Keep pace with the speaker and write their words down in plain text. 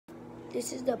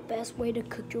This is the best way to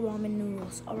cook your ramen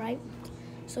noodles, alright?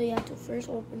 So you have to first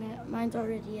open it. Mine's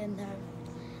already in there.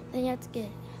 Then you have to get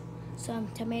some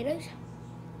tomatoes.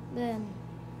 Then,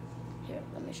 here,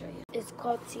 let me show you. It's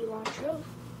called cilantro.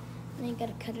 Then you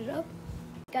gotta cut it up.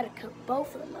 You gotta cut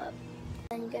both of them up.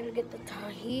 Then you gotta get the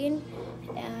tahini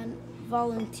and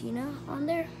Valentina on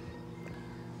there.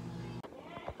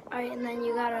 Alright, and then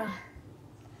you gotta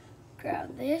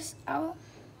grab this out.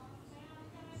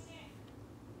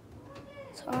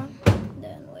 So,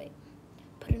 then wait,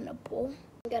 put it in a bowl.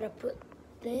 You gotta put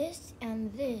this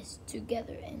and this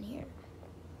together in here.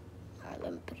 Alright,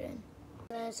 let me put it in.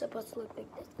 And then it's supposed to look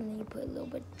like this. And then you put a little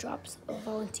bit drops of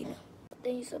Valentina.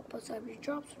 Then you're supposed to have your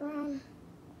drops around.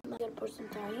 I'm gonna pour some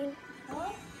tahini.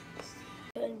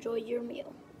 Enjoy your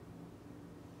meal.